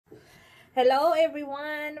Hello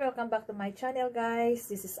everyone! Welcome back to my channel guys.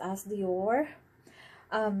 This is As Dior.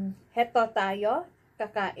 Heto tayo.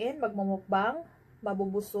 Kakain, magmumukbang,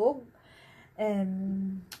 mabubusog.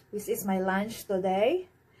 And this is my lunch today.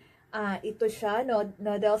 Ito siya,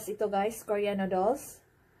 noodles ito guys, Korean noodles.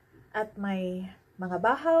 At may mga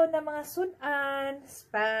bahaw na mga sudan,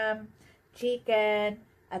 spam, chicken,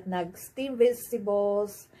 at nag-steam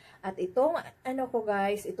vegetables. At itong, ano ko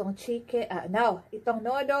guys, itong chicken, itong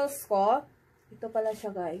noodles ko, ito pala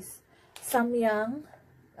siya guys, Samyang,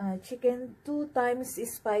 chicken 2 times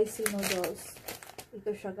spicy noodles.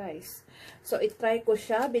 Ito siya guys. So, itry ko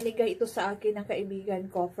siya. Binigay ito sa akin ng kaibigan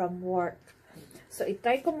ko from work. So,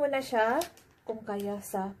 itry ko muna siya kung kaya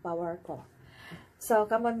sa power ko. So,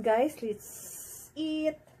 come on guys, let's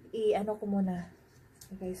eat. I-ano ko muna.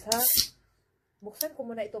 Okay guys ha. Buksan ko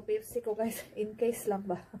muna itong Pepsi ko guys. In case lang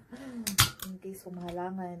ba? In case kung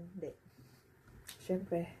mahalangan. Hindi.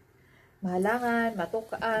 Siyempre. Mahalangan,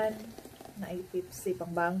 matukaan. Na ay Pepsi pang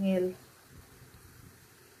bangil.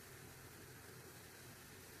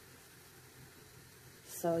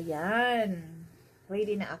 So, yan.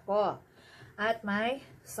 Ready na ako. At may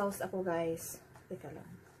sauce ako guys. Teka lang.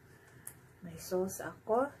 May sauce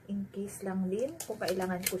ako. In case lang din. Kung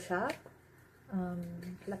kailangan ko siya.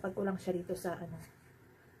 Lapag ko lang siya dito sa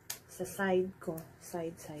sa side ko.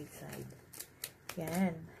 Side.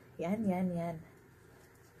 Yan. Yan.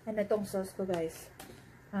 Ano tong sauce ko guys?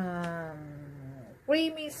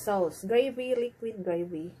 Creamy sauce. Gravy, liquid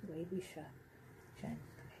gravy. Gravy siya. Yan.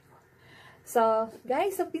 So,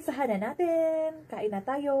 guys, umpisahan na natin. Kain na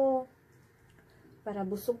tayo. Para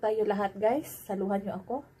busog tayo lahat, guys. Saluhan nyo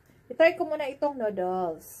ako. I-try ko muna itong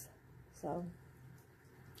noodles. So,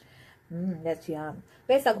 that's yum.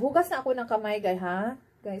 Guys, naghugas na ako ng kamay, guys, ha?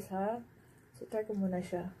 Guys, ha? So, try ko muna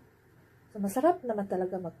siya. So, masarap naman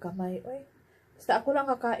talaga magkamay. Uy, basta ako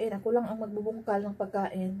lang kakain. Ako lang ang magbubungkal ng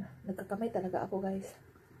pagkain. Nagkakamay talaga ako, guys.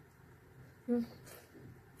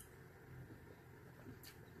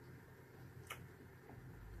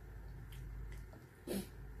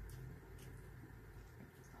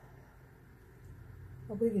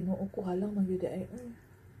 Aboy, ginoo ko halang magyuda ay.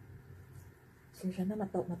 Siya na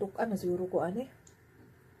matukan na siguro ko ani.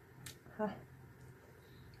 Ha?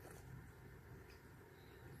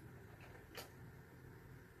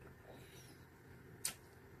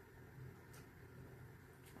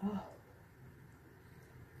 Oh.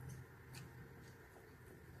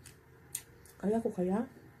 Kaya ko kaya?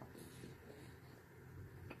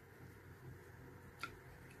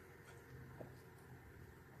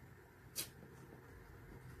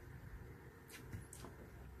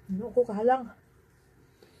 Ano ko kahalang?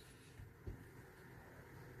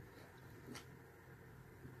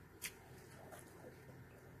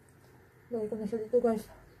 Lagay ko na siya dito guys.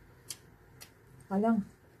 Halang.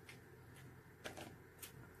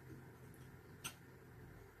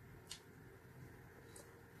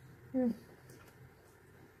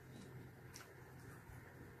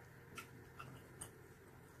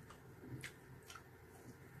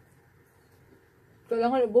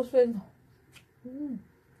 Kailangan ubusin.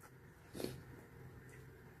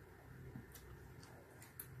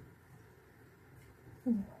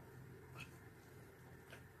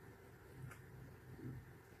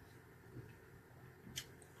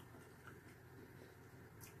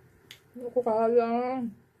 Ako kahalang.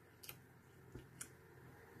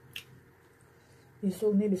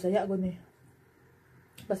 Isog ni Bisaya ko ni.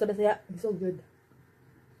 Basta Bisaya, isog good.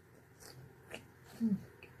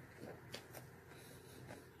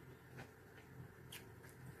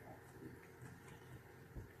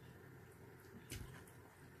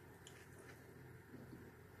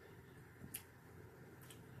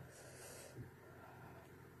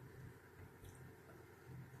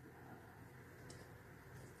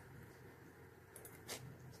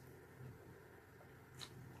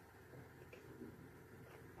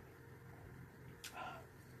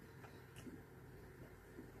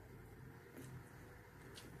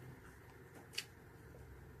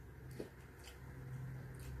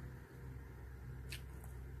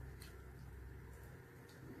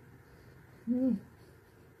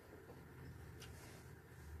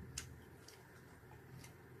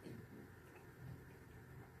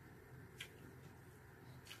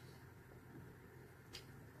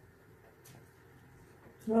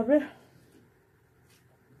 Grabe.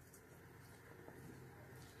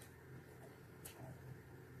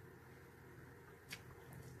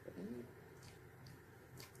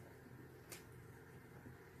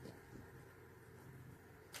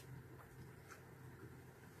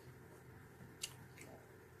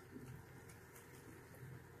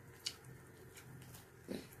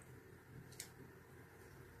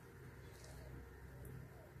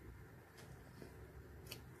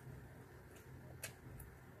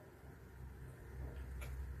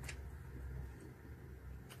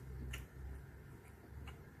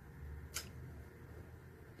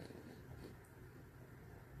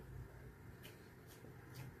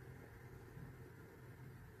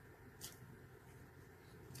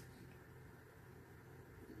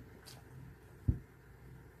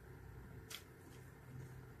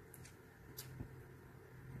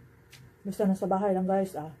 Basta nasa bahay lang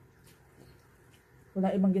guys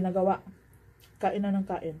wala ibang ginagawa, kain na ng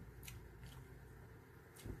kain.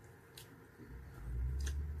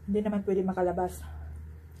 Hindi naman pwede makalabas.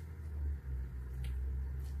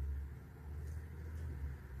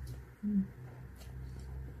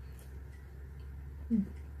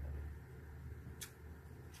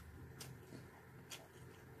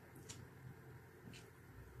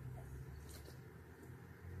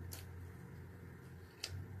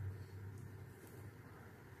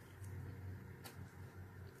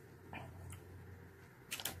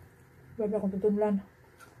 Grabe akong tutunlan.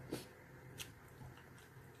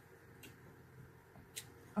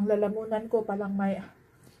 Ang lalamunan ko palang may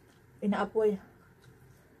inaapoy.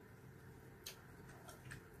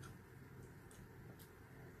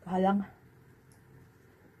 Kahalang.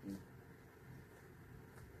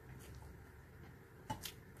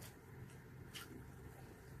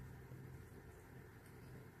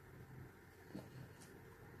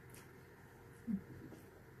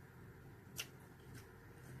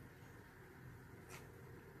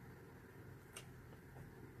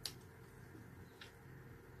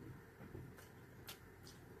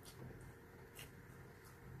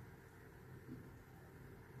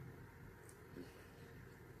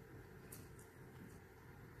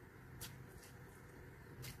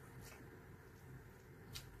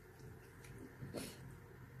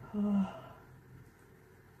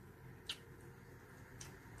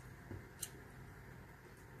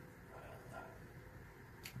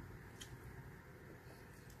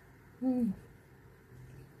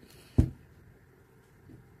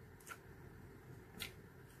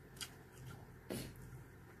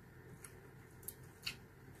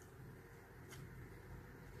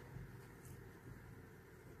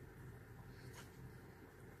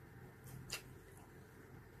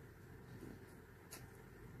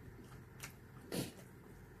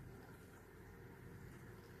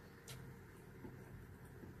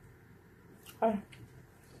 Ay.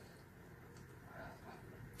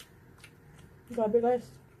 Grabe guys.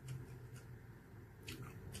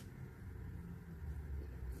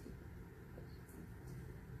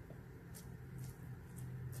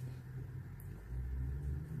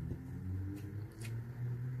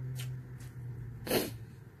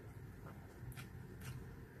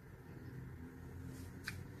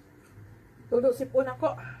 Tulo sipon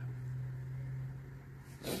ako.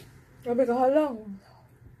 Grabe kahalang.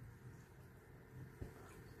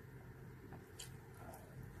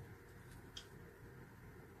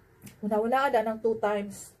 Una-una ada ng 2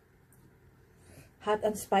 times hot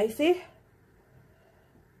and spicy.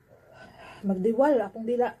 Magdiwal akong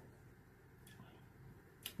dila.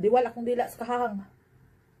 Diwal akong dila sa kahang.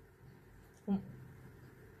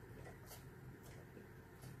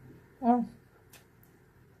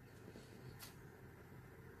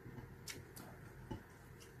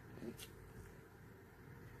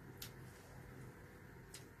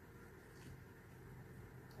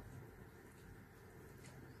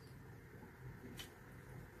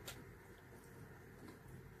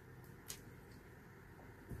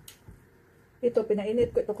 Ito,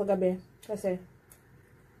 pinainit ko ito kagabi. Kasi,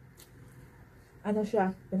 ano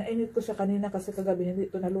siya, pinainit ko siya kanina kasi kagabi hindi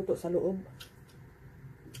ito naluto sa loob.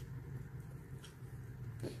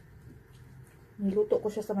 Niluto ko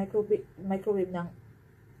siya sa microwave ng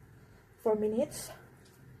 4 minutes.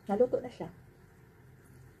 Naluto na siya.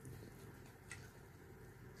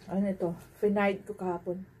 Ano ito? Finite ko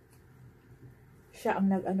kahapon. Siya ang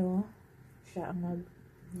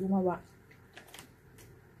gumawa.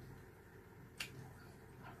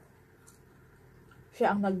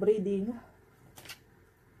 Siya ang nag-breeding.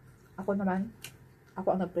 Ako naman, ako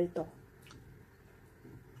ang nag-prito.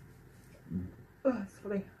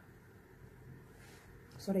 Sorry.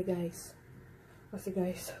 Sorry guys. Kasi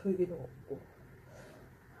guys, ginoo ko.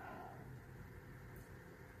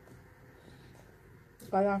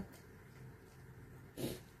 Kaya,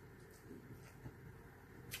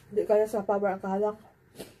 hindi kaya sa power ang kahalang.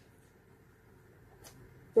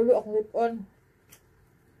 Tuloy akong lip-on.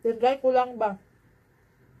 Tinry ko lang ba?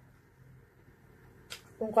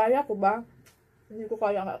 Kung kaya ko ba, hindi ko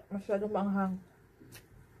kaya masyadong maanghang.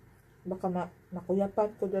 Baka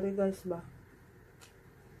makuyapan ko dari guys ba.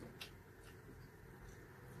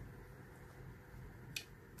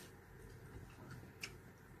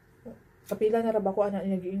 Kapila na raba ko anak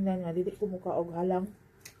niya giingnan nga, dili ko muka og halang.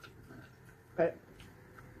 Kaya,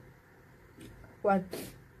 kuan,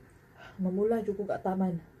 mamula jud ko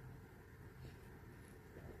ataman.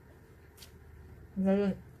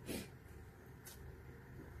 Ngayon,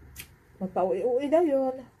 magpa-uwi-uwi na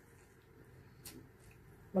yun.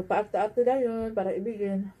 Magpa-akta-akta na yun para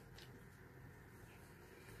ibigin.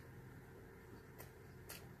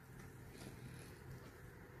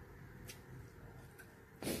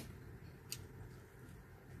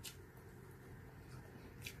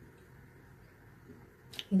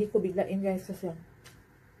 Hindi ko biglain guys kasi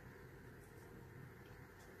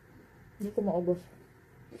hindi ko maubos.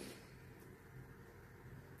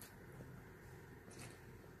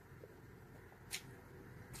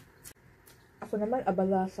 Ako naman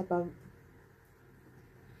abala sa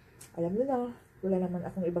alam niyo na, wala naman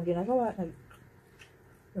akong ibang ginagawa.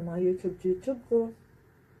 Yung mga YouTube ko.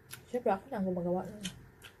 Siyempre ako na ang gumagawa na.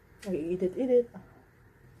 Nag-i-edit.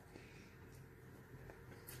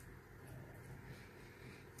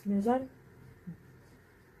 Minsan,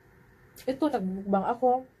 ito, nagmukbang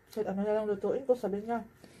ako. Kahit ano na lang lutuin ko, sabi niya,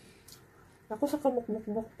 ako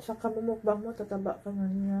sa kamumukbang mo, tataba ka nga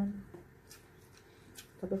niyan.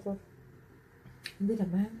 Sabi ko, hindi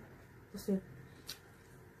naman. Kasi,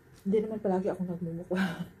 hindi naman palagi ako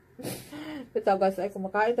nagmumukbang. Ito guys, ay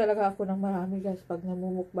kumakain talaga ako ng marami guys pag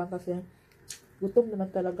namumukbang kasi gutom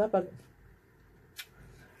naman talaga pag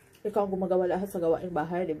ikaw ang gumagawa lahat sa gawaing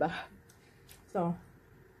bahay, diba? So,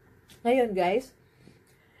 ngayon guys,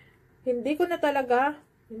 hindi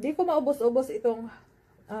ko maubos-ubos itong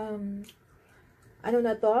ano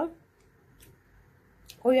na to?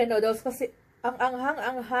 Korean noodles kasi ang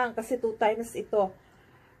anghang kasi 2 times ito.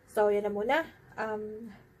 So, yan na muna.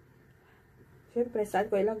 Siyempre, saan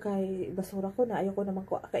ko ilagay? Basura ko na. Ayoko naman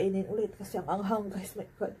ko kainin ulit kasi ang anghang guys. My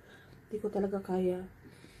God. Hindi ko talaga kaya.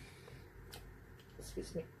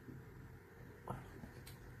 Excuse me.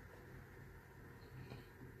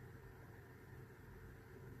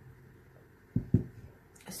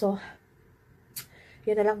 So,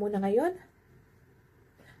 yan na lang muna ngayon.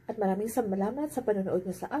 At maraming salamat sa panonood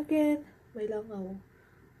nyo sa akin. May langaw.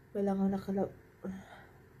 May langaw na kalaw.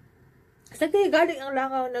 Saan kaya galing ang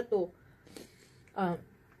langaw na to?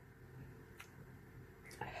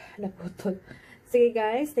 Naputol. Sige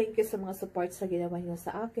guys, thank you sa mga support sa ginawa nyo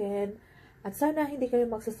sa akin. At sana hindi kayo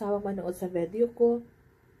magsasawang manood sa video ko.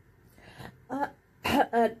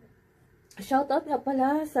 At shoutout nga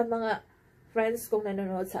pala sa mga friends kong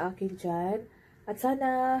nanonood sa akin dyan. At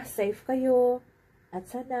sana safe kayo. At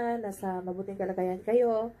sana nasa mabuting kalagayan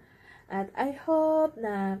kayo. At I hope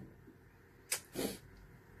na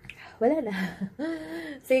wala na.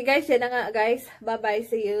 Sige guys, yan na nga guys. Bye-bye.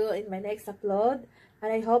 See you in my next upload. And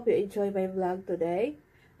I hope you enjoy my vlog today.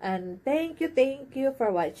 And thank you for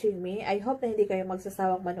watching me. I hope na hindi kayo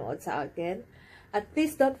magsasawang manood sa akin. At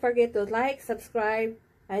please don't forget to like, subscribe,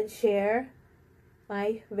 and share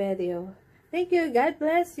my video. Thank you. God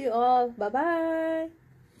bless you all. Bye-bye.